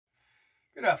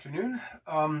Good afternoon.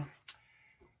 I've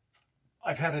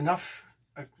had enough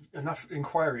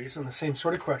inquiries on the same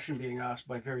sort of question being asked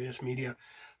by various media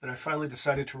that I finally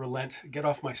decided to relent, get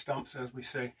off my stumps, as we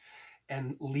say,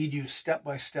 and lead you step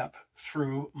by step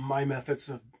through my methods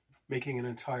of making an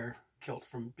entire kilt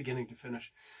from beginning to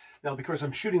finish. Now, because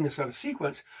I'm shooting this out of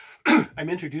sequence, I'm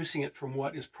introducing it from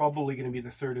what is probably going to be the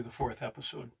third or the fourth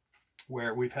episode,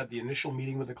 where we've had the initial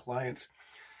meeting with the client.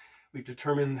 We've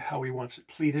determined how he wants it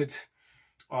pleated.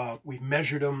 We've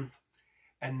measured them,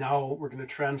 and now we're going to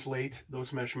translate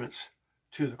those measurements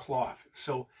to the cloth.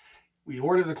 So we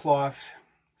order the cloth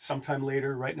sometime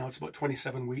later. Right now it's about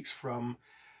 27 weeks from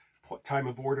time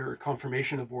of order or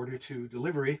confirmation of order to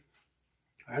delivery.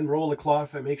 I unroll the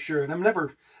cloth. I make sure, and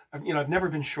I've never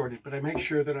been shorted, but I make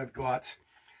sure that I've got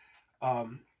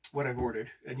what I've ordered.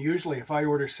 And usually if I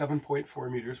order 7.4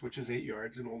 meters, which is 8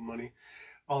 yards in old money,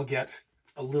 I'll get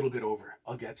a little bit over.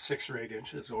 I'll get 6 or 8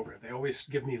 inches over. They always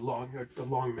give me a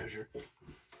long measure.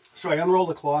 So I unroll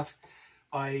the cloth.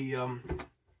 I'll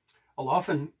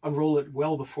often unroll it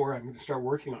well before I'm going to start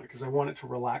working on it because I want it to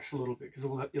relax a little bit because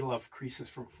it'll have creases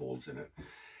from folds in it.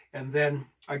 And then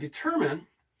I determine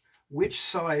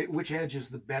which edge is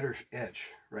the better edge,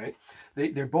 right?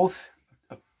 They're both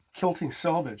a kilting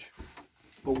selvage,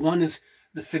 but one is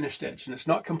the finished edge, and it's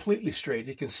not completely straight.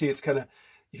 You can see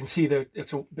you can see that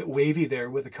it's a bit wavy there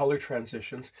with the color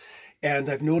transitions. And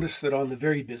I've noticed that on the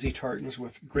very busy tartans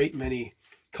with great many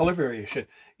color variation,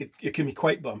 it can be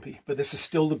quite bumpy, but this is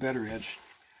still the better edge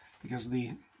because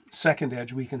the second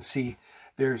edge, we can see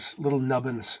there's little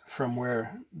nubbins from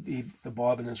where the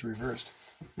bobbin is reversed.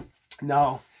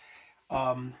 Now,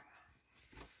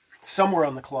 somewhere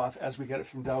on the cloth, as we get it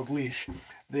from Dalgleish,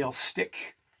 they'll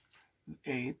stick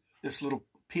this little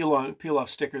peel off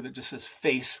sticker that just says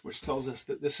face, which tells us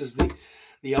that this is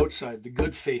the outside, the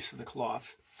good face of the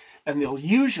cloth. And they'll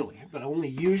usually, but only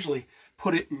usually,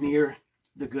 put it near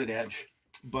the good edge.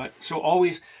 But so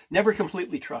always, never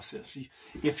completely trust this.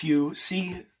 If you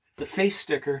see the face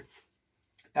sticker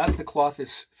as the cloth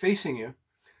is facing you,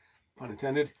 pun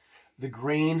intended, the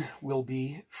grain will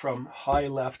be from high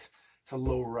left to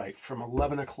low right, from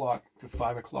 11 o'clock to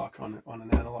 5 o'clock on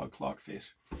an analog clock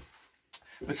face.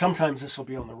 But sometimes this will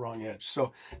be on the wrong edge,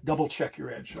 so double check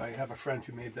your edge. I have a friend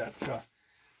who made that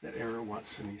error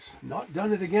once, and he's not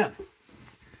done it again.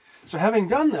 So having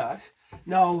done that,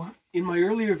 now in my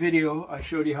earlier video, I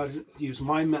showed you how to use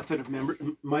my method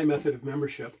of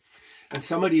membership, and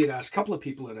somebody had asked, a couple of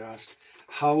people had asked,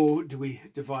 how do we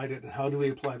divide it and how do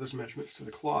we apply those measurements to the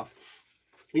cloth?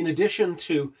 In addition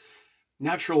to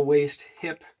natural waist,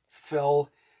 hip,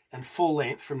 fell, and full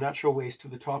length from natural waist to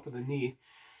the top of the knee,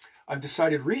 I've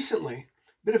decided recently,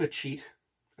 a bit of a cheat,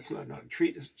 it's not a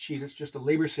cheat, it's just a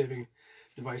labor-saving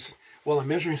device. While I'm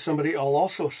measuring somebody, I'll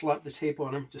also slap the tape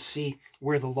on them to see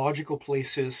where the logical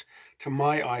place is to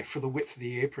my eye for the width of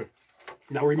the apron.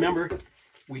 Now remember,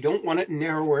 we don't want it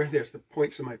narrower. There's the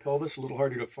points of my pelvis, a little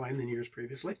harder to find than years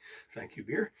previously. Thank you,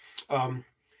 beer.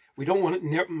 We don't want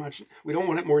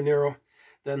it more narrow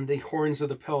than the horns of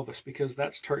the pelvis because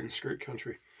that's tartan skirt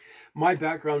country. My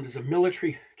background as a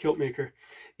military kilt maker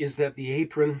is that the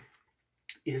apron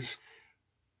is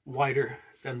wider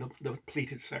than the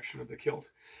pleated section of the kilt.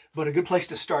 But a good place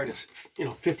to start is,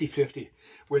 50-50,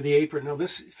 where the apron, now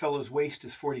this fellow's waist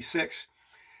is 46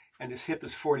 and his hip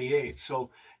is 48.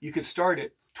 So you could start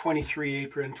at 23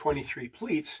 apron, 23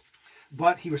 pleats,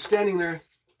 but he was standing there.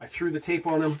 I threw the tape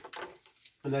on him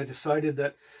and I decided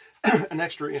that an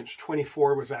extra inch,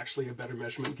 24, was actually a better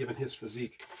measurement given his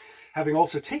physique. Having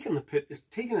also taken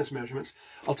his measurements,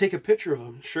 I'll take a picture of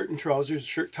him, shirt and trousers,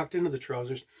 shirt tucked into the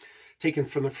trousers, taken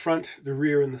from the front, the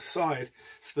rear, and the side,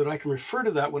 so that I can refer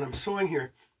to that when I'm sewing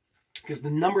here, because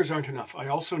the numbers aren't enough. I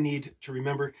also need to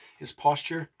remember his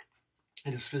posture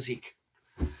and his physique.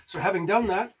 So having done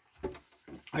that,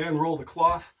 I unroll the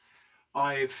cloth.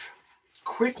 I've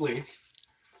quickly,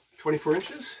 24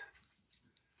 inches,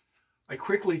 I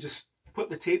quickly just put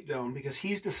the tape down because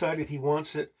he's decided he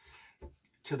wants it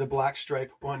to the black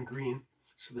stripe on green.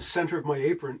 So the center of my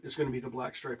apron is going to be the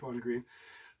black stripe on green.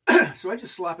 So I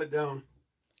just slap it down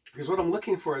because what I'm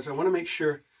looking for is I want to make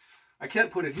sure I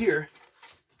can't put it here,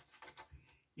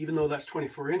 even though that's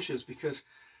 24 inches, because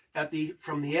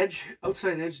from the edge,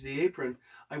 outside edge of the apron,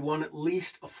 I want at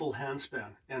least a full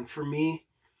handspan. And for me,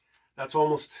 that's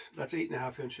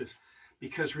 8.5 inches.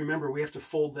 Because remember, we have to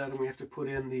fold that and we have to put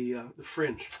in the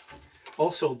fringe.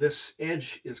 Also, this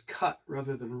edge is cut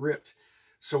rather than ripped.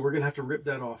 So we're going to have to rip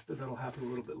that off, but that'll happen a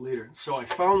little bit later. So I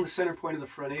found the center point of the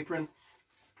front apron.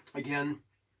 Again,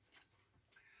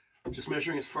 just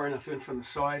measuring it far enough in from the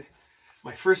side.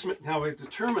 Now I've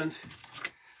determined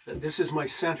that this is my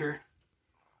center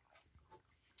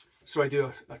So I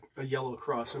do a yellow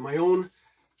across. And my own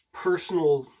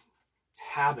personal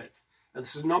habit, and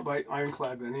this is not by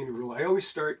ironclad by any rule, I always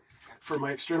start, for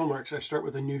my external marks, I start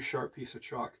with a new sharp piece of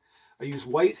chalk. I use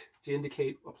white to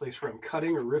indicate a place where I'm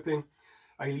cutting or ripping.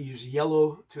 I use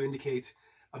yellow to indicate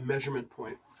a measurement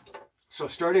point. So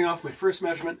starting off, my first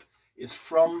measurement is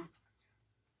from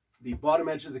the bottom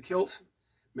edge of the kilt,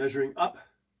 measuring up.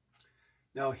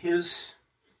 Now his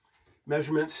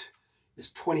measurement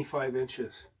is 25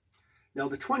 inches. Now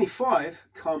the 25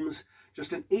 comes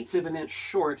just 1/8 of an inch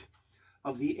short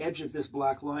of the edge of this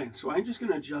black line. So I'm just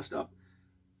going to adjust up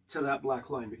to that black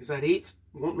line, because that 1/8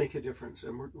 won't make a difference,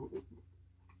 and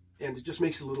it just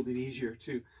makes it a little bit easier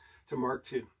to mark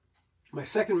to. My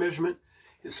second measurement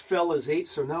is fell as 8,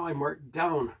 so now I mark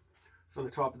down from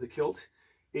the top of the kilt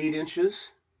 8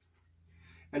 inches,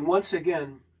 and once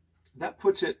again that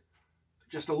puts it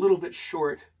just a little bit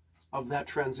short of that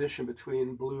transition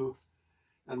between blue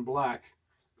and black.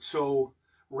 So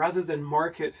rather than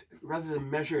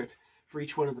measure it for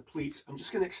each one of the pleats, I'm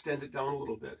just going to extend it down a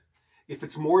little bit. If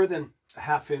it's more than a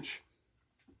 1/2 inch,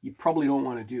 you probably don't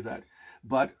want to do that,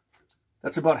 but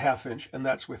that's about 1/2 inch, and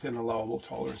that's within allowable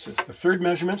tolerances. The third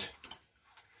measurement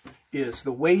is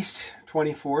the waist,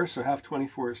 24, so half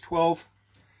 24 is 12.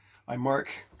 I mark,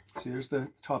 see there's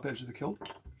the top edge of the kilt.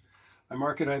 I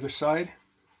mark it either side.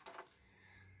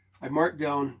 I mark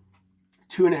down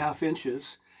 2.5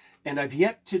 inches, and I've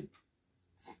yet to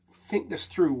think this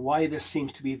through, why this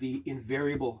seems to be the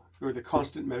invariable or the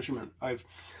constant measurement. I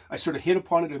sort of hit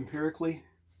upon it empirically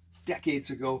decades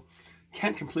ago.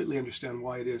 Can't completely understand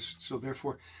why it is, so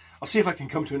therefore I'll see if I can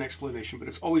come to an explanation, but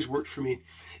it's always worked for me,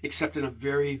 except in a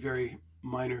very, very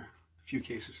minor few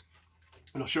cases.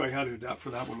 And I'll show you how to adapt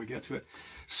for that when we get to it.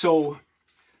 So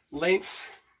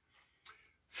length,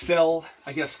 fell,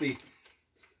 I guess the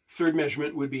third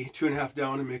measurement would be 2.5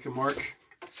 down and make a mark.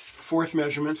 Fourth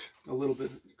measurement, a little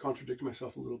bit, contradicting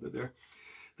myself a little bit there.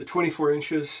 The 24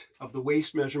 inches of the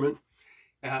waist measurement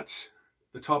at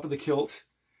the top of the kilt.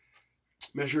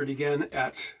 Measure it again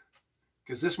at,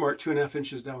 because this mark 2.5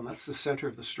 inches down, that's the center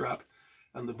of the strap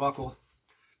and the buckle.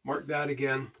 Mark that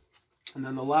again. And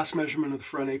then the last measurement of the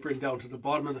front apron down to the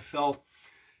bottom of the fell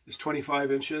is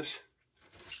 25 inches.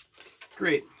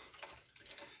 Great.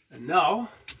 And now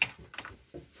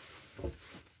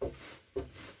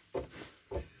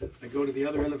I go to the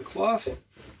other end of the cloth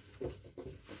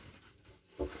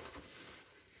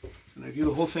and I do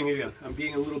the whole thing again. I'm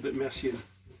being a little bit messy and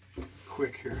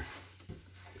quick here.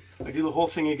 I do the whole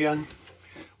thing again,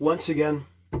 once again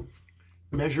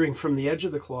measuring from the edge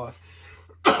of the cloth,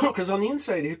 because on the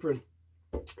inside apron,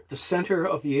 the center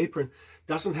of the apron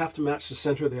doesn't have to match the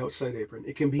center of the outside apron.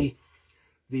 It can be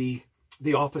the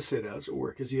opposite, as it were,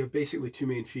 because you have basically two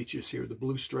main features here, the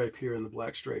blue stripe here and the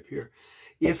black stripe here.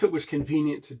 If it was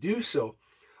convenient to do so,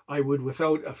 I would,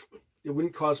 it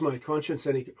wouldn't cause my conscience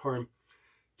any harm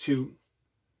to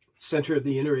center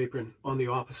the inner apron on the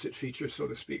opposite feature, so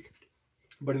to speak.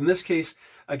 But in this case,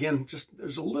 again, just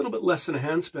there's a little bit less than a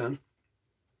handspan.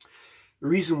 The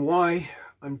reason why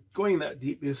I'm going that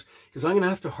deep is because I'm going to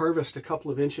have to harvest a couple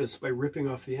of inches by ripping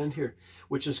off the end here,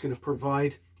 which is going to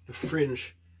provide the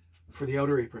fringe for the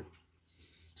outer apron.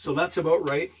 So that's about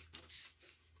right.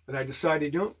 And I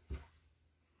decided, you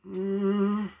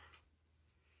know,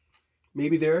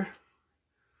 maybe there.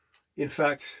 In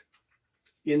fact,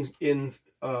 in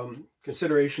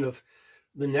consideration of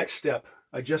the next step,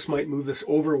 I just might move this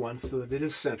over one so that it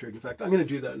is centered. In fact, I'm going to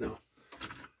do that now.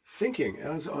 Thinking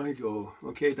as I go.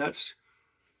 Okay, there's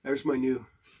my new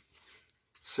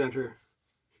center.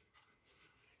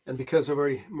 And because I've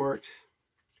already marked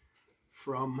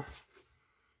from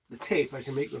the tape, I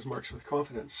can make those marks with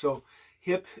confidence. So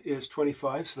hip is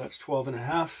 25, so that's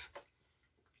 12.5.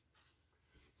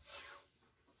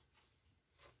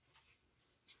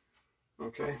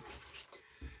 Okay.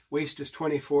 Waist is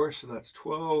 24, so that's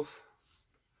 12.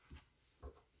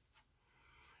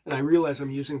 And I realize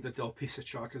I'm using the dull piece of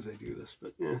chalk as I do this,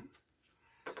 but it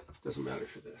doesn't matter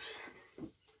for this.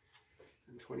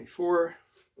 And 24.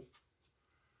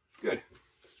 Good.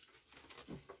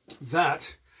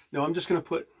 That, now I'm just going to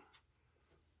put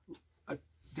a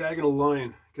diagonal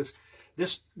line, because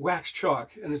this wax chalk,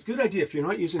 and it's a good idea if you're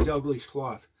not using Dalgleish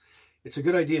cloth, it's a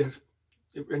good idea,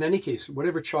 in any case,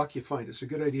 whatever chalk you find, it's a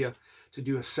good idea to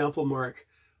do a sample mark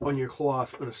on your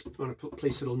cloth on a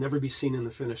place that'll never be seen in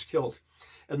the finished kilt,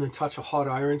 and then touch a hot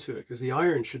iron to it, because the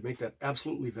iron should make that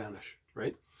absolutely vanish,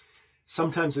 right?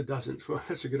 Sometimes it doesn't. Well,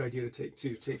 that's a good idea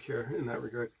to take care in that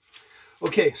regard.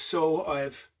 Okay, so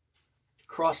I've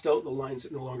crossed out the lines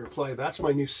that no longer apply. That's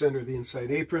my new center of the inside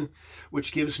apron,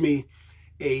 which gives me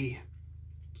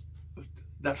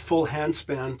that full hand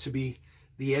span to be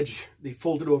the edge, the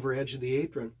folded over edge of the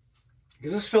apron.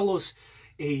 Because this fellow's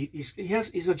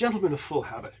he's a gentleman of full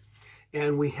habit.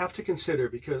 And we have to consider,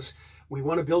 because we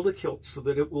want to build a kilt so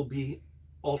that it will be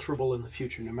alterable in the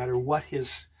future, no matter what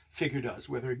his figure does,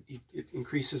 whether it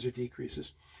increases or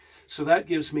decreases. So that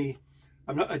gives me,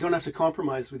 I don't have to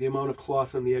compromise with the amount of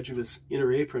cloth on the edge of his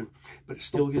inner apron, but it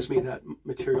still gives me that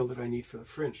material that I need for the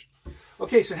fringe.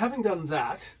 Okay, so having done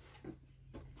that,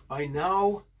 I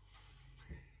now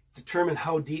determine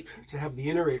how deep to have the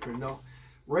inner apron. Now,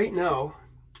 right now,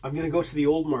 I'm going to go to the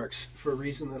old marks for a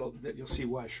reason that you'll see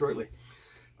why shortly.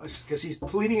 Because he's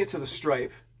pleating it to the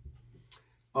stripe.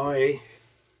 I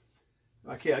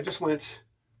just went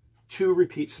 2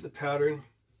 repeats of the pattern.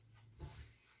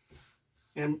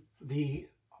 And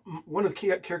one of the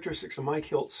key characteristics of my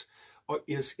kilts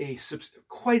is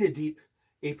quite a deep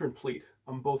apron pleat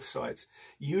on both sides.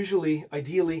 Usually,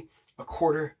 ideally,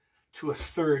 1/4 to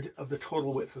 1/3 of the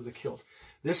total width of the kilt.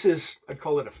 This is, I'd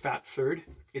call it a fat third.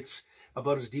 It's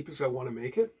about as deep as I want to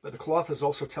make it, but the cloth is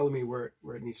also telling me where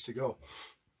it needs to go.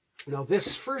 Now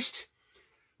this first,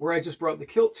 where I just brought the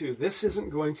kilt to, this isn't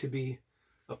going to be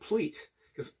a pleat,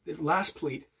 because the last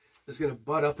pleat is going to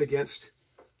butt up against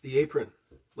the apron,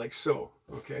 like so,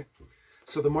 okay?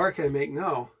 So the mark I make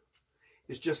now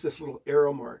is just this little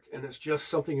arrow mark, and it's just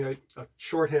something, a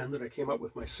shorthand that I came up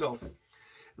with myself.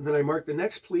 And then I mark the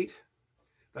next pleat.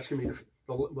 That's going to be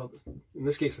well, in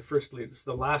this case, the first pleat. It's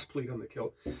the last pleat on the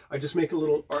kilt. I just make a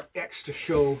little X to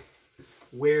show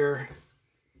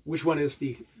which one is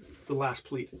the last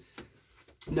pleat.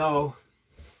 Now,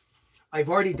 I've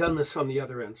already done this on the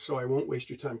other end, so I won't waste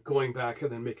your time going back and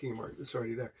then making a mark that's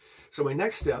already there. So my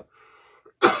next step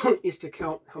is to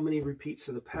count how many repeats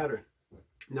of the pattern.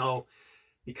 Now,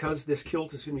 because this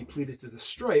kilt is going to be pleated to the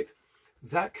stripe,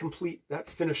 that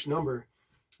finished number,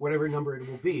 whatever number it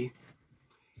will be,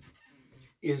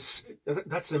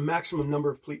 that's the maximum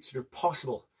number of pleats that are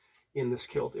possible in this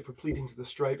kilt. If we're pleating to the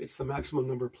stripe, it's the maximum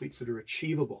number of pleats that are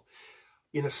achievable.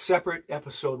 In a separate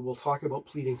episode, we'll talk about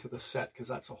pleating to the set, because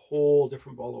that's a whole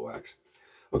different ball of wax.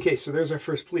 Okay, so there's our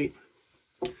first pleat.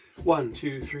 1,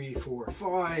 2, 3, 4,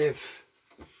 5,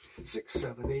 6,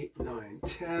 7, 8, 9,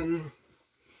 10,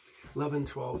 11,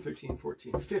 12, 13,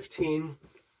 14, 15,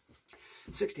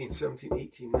 16, 17,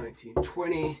 18, 19,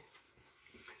 20,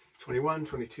 21,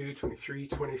 22, 23,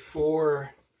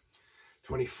 24,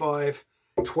 25,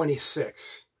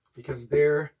 26, because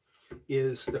there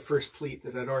is the first pleat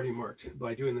that I'd already marked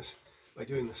by doing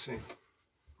the same,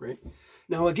 right?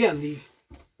 Now again,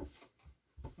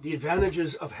 the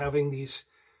advantages of having these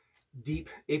deep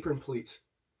apron pleats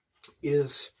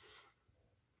is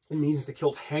it means the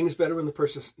kilt hangs better when the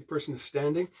person is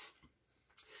standing.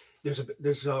 It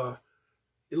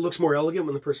looks more elegant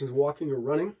when the person's walking or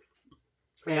running.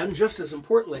 And just as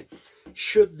importantly,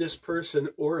 should this person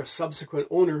or a subsequent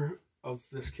owner of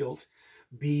this kilt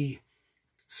be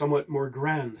somewhat more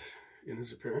grand in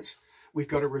his appearance, we've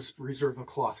got to reserve a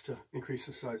cloth to increase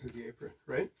the size of the apron,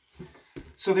 right?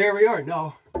 So there we are.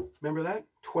 Now, remember that?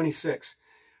 26.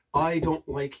 I don't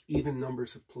like even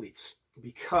numbers of pleats,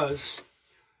 because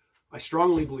I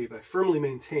strongly believe, I firmly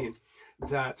maintain,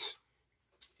 that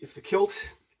if the kilt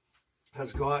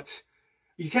has got,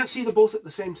 you can't see them both at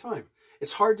the same time.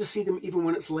 It's hard to see them even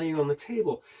when it's laying on the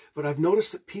table, but I've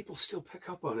noticed that people still pick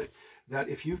up on it, that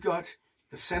if you've got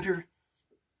the center,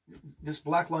 this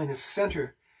black line is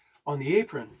center on the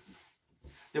apron,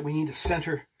 that we need a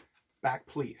center back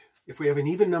pleat. If we have an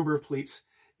even number of pleats,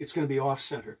 it's going to be off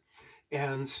center.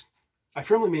 And I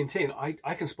firmly maintain,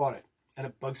 I can spot it, and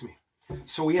it bugs me.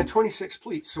 So we had 26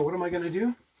 pleats, so what am I going to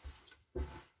do?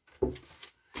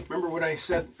 Remember what I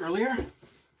said earlier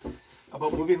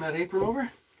about moving that apron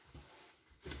over?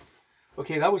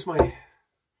 Okay, that was my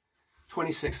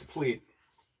 26th pleat.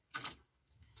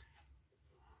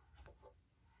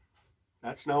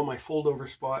 That's now my fold over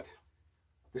spot.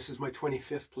 This is my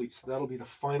 25th pleat, so that'll be the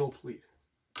final pleat.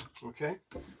 Okay?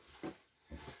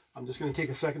 I'm just going to take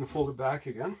a second to fold it back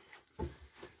again,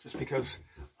 just because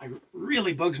it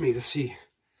really bugs me to see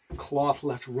cloth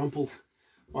left rumpled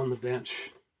on the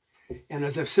bench. And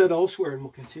as I've said elsewhere, and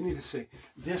will continue to say,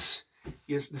 this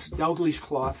is this Dalglish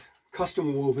cloth,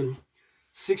 custom woven,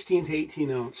 16 to 18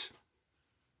 ounce.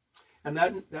 And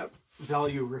that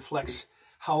value reflects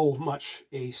how much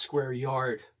a square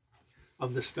yard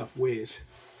of this stuff weighs.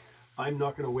 I'm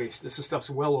not going to waste. This stuff's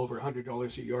well over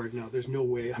 $100 a yard now. There's no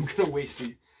way I'm going to waste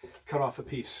to cut off a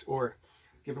piece. Or,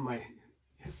 given my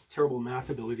terrible math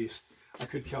abilities, I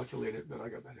could calculate it, but I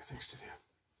got better things to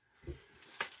do.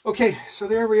 Okay, so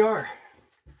there we are.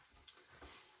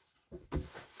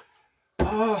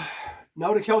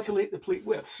 Now to calculate the pleat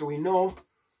width. So we know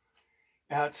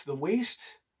At the waist,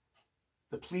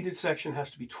 the pleated section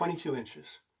has to be 22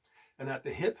 inches. And at the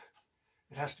hip,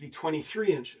 it has to be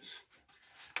 23 inches.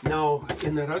 Now,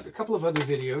 in a couple of other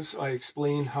videos, I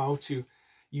explained how to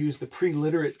use the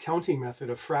pre-literate counting method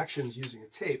of fractions using a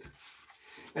tape.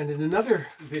 And in another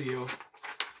video,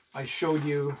 I showed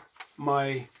you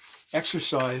my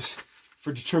exercise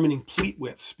for determining pleat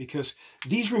widths, because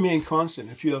these remain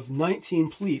constant. If you have 19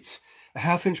 pleats, a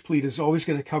 1/2 inch pleat is always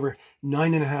going to cover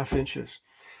 9.5 inches.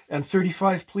 And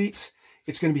 35 pleats,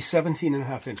 it's going to be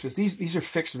 17.5 inches. These are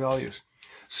fixed values.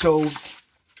 So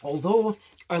although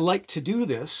I like to do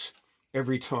this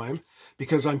every time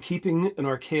because I'm keeping an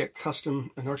archaic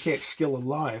skill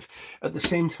alive, at the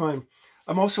same time,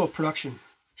 I'm also a production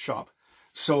shop.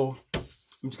 So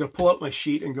I'm just going to pull out my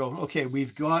sheet and go, okay,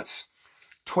 we've got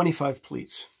 25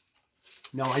 pleats.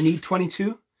 Now I need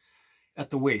 22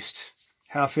 at the waist.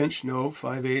 1/2 inch, no.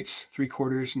 5/8,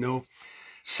 3/4, no.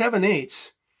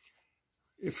 7/8,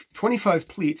 if 25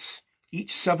 pleats,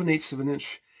 each 7/8 of an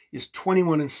inch is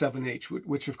 21 7/8,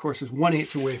 which of course is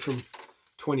 1/8 away from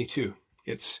 22.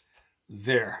 It's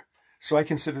there. So I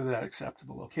consider that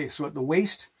acceptable. Okay, so at the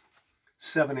waist,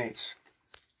 7/8.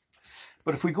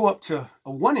 But if we go up to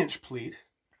a 1 inch pleat,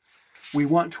 we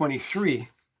want 23,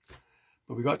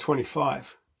 but we got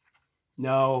 25.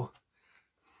 Now,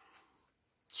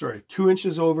 sorry, 2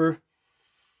 inches over,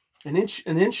 an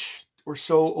inch or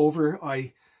so over,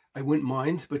 I wouldn't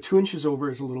mind, but 2 inches over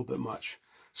is a little bit much.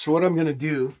 So what I'm going to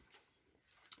do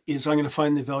is I'm going to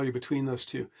find the value between those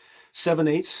two.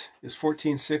 7/8 is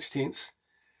 14/16.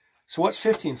 So what's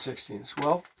 15/16?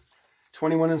 Well,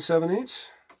 21 7/8.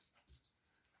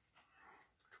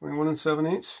 21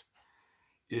 7/8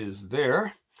 is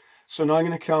there. So now I'm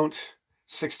going to count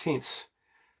 16ths.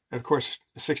 And of course,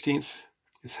 a 16th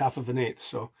is 1/2 of an eighth.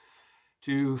 So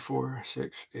 2, 4,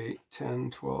 6, 8, 10,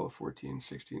 12, 14,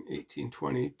 16, 18,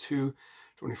 22,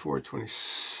 24, 20,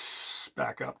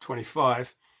 back up,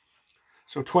 25.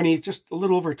 So 20, just a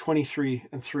little over 23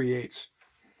 3/8.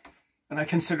 And I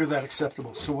consider that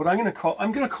acceptable. So what I'm going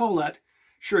to call that,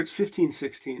 sure, it's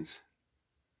 15/16,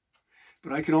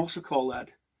 but I can also call that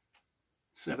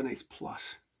 7/8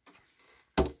 plus.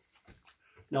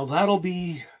 Now that'll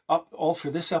be up all for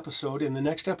this episode. In the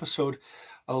next episode,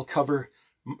 I'll cover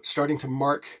starting to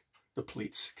mark the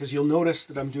pleats, because you'll notice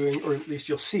that I'm doing, or at least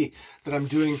you'll see that I'm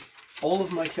doing all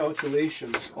of my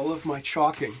calculations, all of my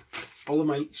chalking, all of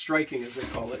my striking, as I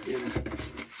call it,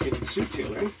 in suit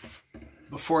tailoring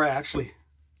before I actually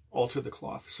alter the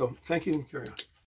cloth. So thank you, and carry on.